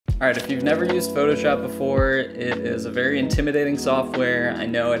All right, if you've never used Photoshop before, it is a very intimidating software. I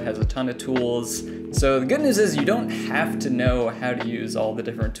know it has a ton of tools. So the good news is you don't have to know how to use all the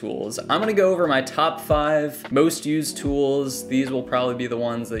different tools. I'm gonna go over my top 5 most used tools. These will probably be the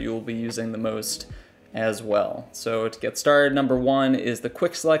ones that you'll be using the most as well. So to get started, number 1 is the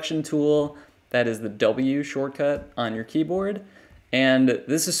quick selection tool. That is the W shortcut on your keyboard. And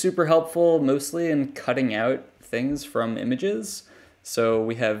this is super helpful, mostly in cutting out things from images. So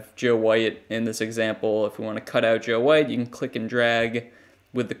we have Joe White in this example. If we want to cut out Joe White, you can click and drag.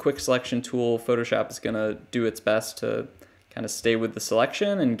 With the quick selection tool, Photoshop is going to do its best to kind of stay with the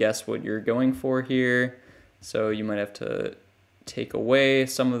selection and guess what you're going for here. So you might have to take away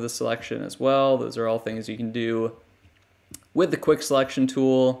some of the selection as well. Those are all things you can do with the quick selection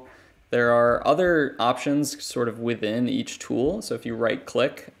tool. There are other options sort of within each tool. So if you right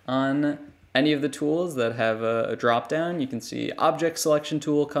click on any of the tools that have a drop down, you can see object selection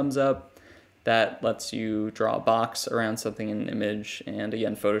tool comes up. That lets you draw a box around something in an image. And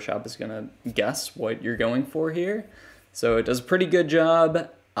again, Photoshop is gonna guess what you're going for here. So it does a pretty good job.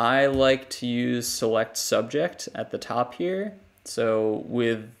 I like to use select subject at the top here. So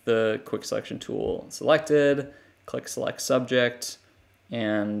with the quick selection tool selected, click select subject.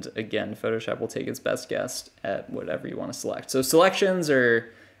 And again, Photoshop will take its best guess at whatever you want to select. So selections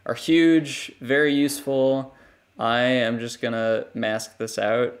are huge, very useful. I am just gonna mask this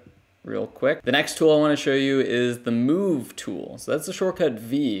out real quick. The next tool I want to show you is the Move tool. So that's the shortcut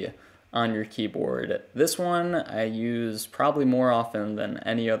V on your keyboard. This one I use probably more often than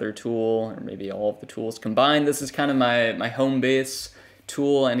any other tool, or maybe all of the tools combined. This is kind of my home base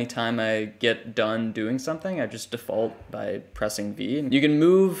tool. Anytime I get done doing something, I just default by pressing V. You can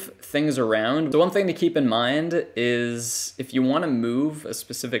move things around. So one thing to keep in mind is if you want to move a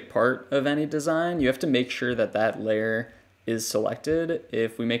specific part of any design, you have to make sure that that layer is selected.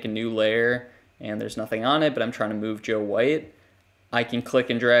 If we make a new layer and there's nothing on it, but I'm trying to move Joe White, I can click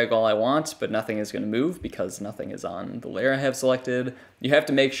and drag all I want, but nothing is going to move because nothing is on the layer I have selected. You have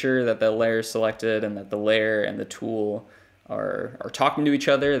to make sure that the layer is selected and that the layer and the tool are talking to each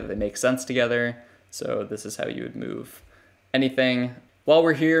other, that they make sense together. So this is how you would move anything. While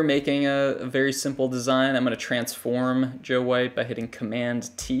we're here making a very simple design, I'm going to transform Joe White by hitting Command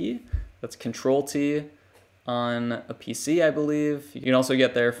T. That's Control T on a PC, I believe. You can also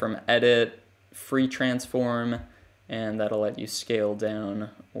get there from Edit, Free Transform, and that'll let you scale down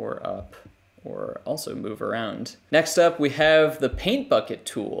or up or also move around. Next up, we have the Paint Bucket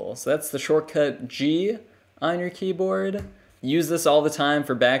tool. So that's the shortcut G on your keyboard. Use this all the time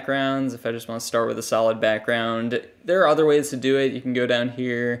for backgrounds. If I just want to start with a solid background, there are other ways to do it. You can go down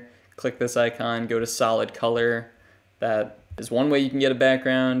here, click this icon, go to solid color. That is one way you can get a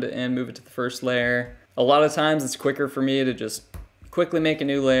background and move it to the first layer. A lot of times it's quicker for me to just quickly make a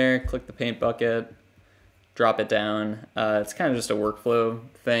new layer, click the paint bucket, drop it down. It's kind of just a workflow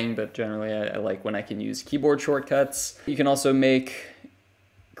thing, but generally I like when I can use keyboard shortcuts. You can also make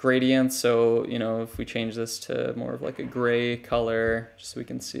gradients, so you know, if we change this to more of like a gray color, just so we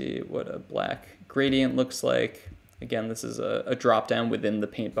can see what a black gradient looks like. Again, this is a drop down within the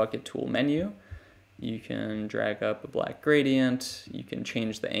paint bucket tool menu. You can drag up a black gradient, you can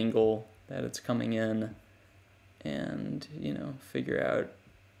change the angle that it's coming in, and you know, figure out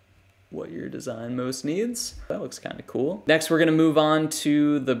what your design most needs. That looks kind of cool. Next, we're gonna move on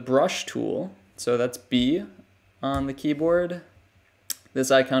to the brush tool. So that's B on the keyboard. This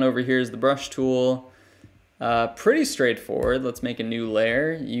icon over here is the brush tool. Pretty straightforward. Let's make a new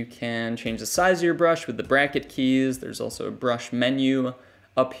layer. You can change the size of your brush with the bracket keys. There's also a brush menu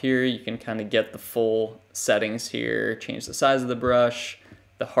up here. You can kind of get the full settings here, change the size of the brush,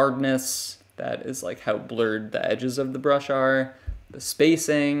 the hardness, that is like how blurred the edges of the brush are, the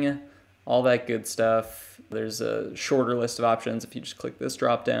spacing, all that good stuff. There's a shorter list of options. If you just click this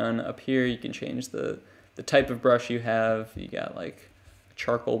drop down up here, you can change the type of brush you have. You got like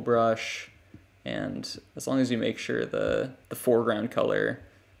charcoal brush, and as long as you make sure the foreground color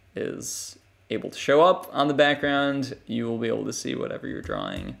is able to show up on the background, you will be able to see whatever you're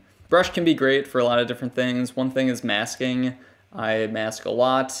drawing. Brush can be great for a lot of different things. One thing is masking. I mask a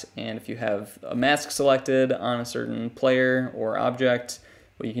lot, and if you have a mask selected on a certain player or object,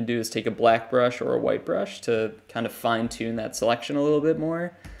 what you can do is take a black brush or a white brush to kind of fine-tune that selection a little bit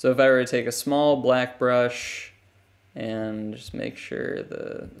more. So if I were to take a small black brush and just make sure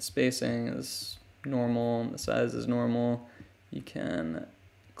the spacing is normal and the size is normal, you can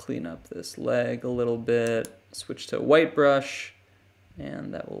clean up this leg a little bit, switch to a white brush,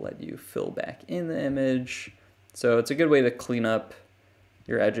 and that will let you fill back in the image. So it's a good way to clean up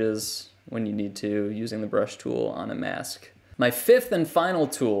your edges when you need to, using the brush tool on a mask. My fifth and final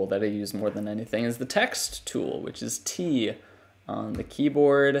tool that I use more than anything is the text tool, which is T on the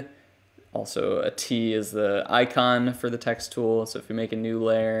keyboard. Also, a T is the icon for the text tool. So if you make a new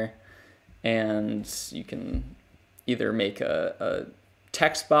layer, and you can either make a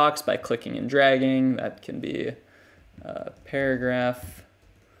text box by clicking and dragging. That can be a paragraph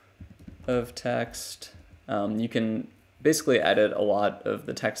of text. You can basically edit a lot of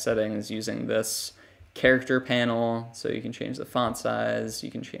the text settings using this character panel. So you can change the font size, you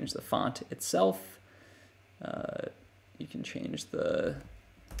can change the font itself, you can change the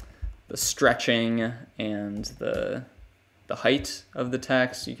stretching and the height of the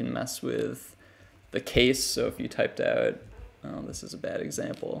text. You can mess with the case. So if you typed out, oh, this is a bad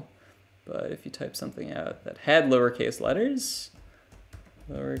example, but if you type something out that had lowercase letters,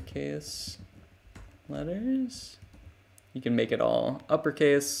 you can make it all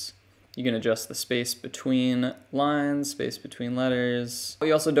uppercase. You can adjust the space between lines, space between letters.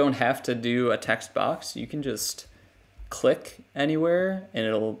 You also don't have to do a text box. You can just click anywhere and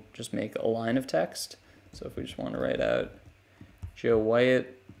it'll just make a line of text. So if we just want to write out Joe White,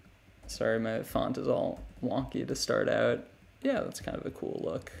 sorry, my font is all wonky to start out. Yeah, that's kind of a cool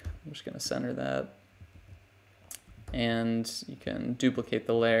look. I'm just gonna center that. And you can duplicate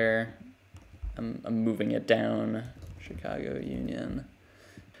the layer. I'm moving it down, Chicago Union.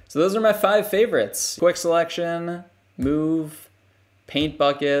 So those are my 5 favorites. Quick selection, move, paint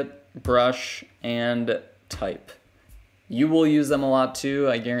bucket, brush, and type. You will use them a lot too,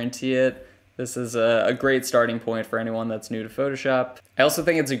 I guarantee it. This is a great starting point for anyone that's new to Photoshop. I also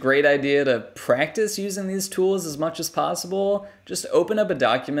think it's a great idea to practice using these tools as much as possible. Just open up a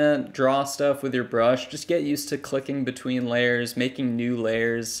document, draw stuff with your brush, just get used to clicking between layers, making new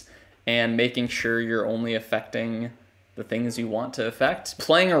layers, and making sure you're only affecting the things you want to affect.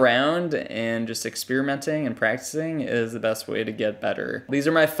 Playing around and just experimenting and practicing is the best way to get better. These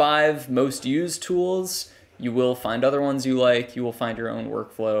are my 5 most used tools. You will find other ones you like, you will find your own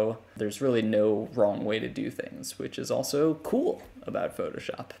workflow. There's really no wrong way to do things, which is also cool about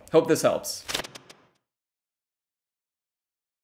Photoshop. Hope this helps.